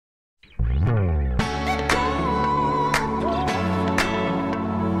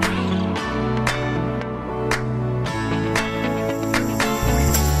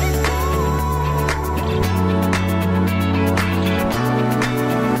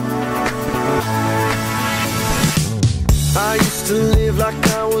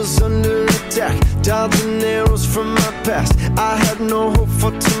stack, dodging arrows from my past. I had no hope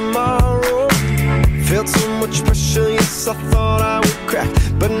for tomorrow. Felt so much pressure, yes, I thought I would crack.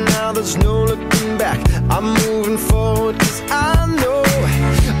 But now there's no looking back. I'm moving forward, cause I know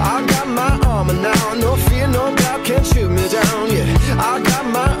I got my armor now. No fear, no doubt, can't shoot me down, yeah. I got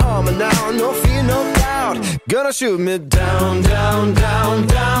my armor now, no fear, no doubt. Gonna shoot me down, down, down,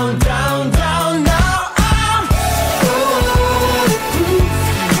 down, down, down. Now I'm bulletproof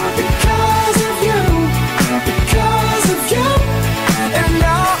because of you, because of you. And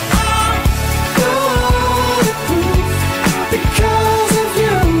now I'm bulletproof because of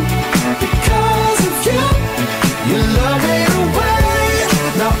you, because of you. You love me away,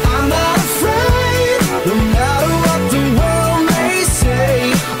 now I'm not afraid. No matter what the world may say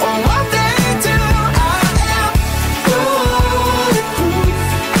or what they do, I am bulletproof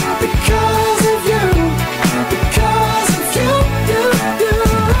because of you, because of you, you.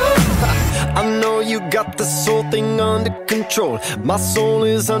 I know you got this whole thing under control. My soul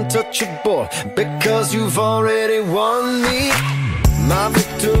is untouchable because you've already won me. My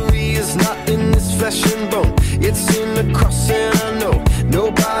victory is not in this flesh and bone, it's in the cross, and I know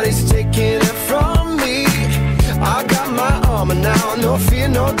nobody's taking it from me. I got my armor now, no fear,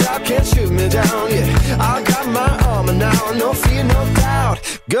 no doubt, can't shoot me down, yeah. I got my armor now, no fear, no doubt.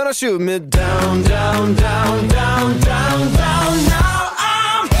 Gonna shoot me down, down, down, down, down, down.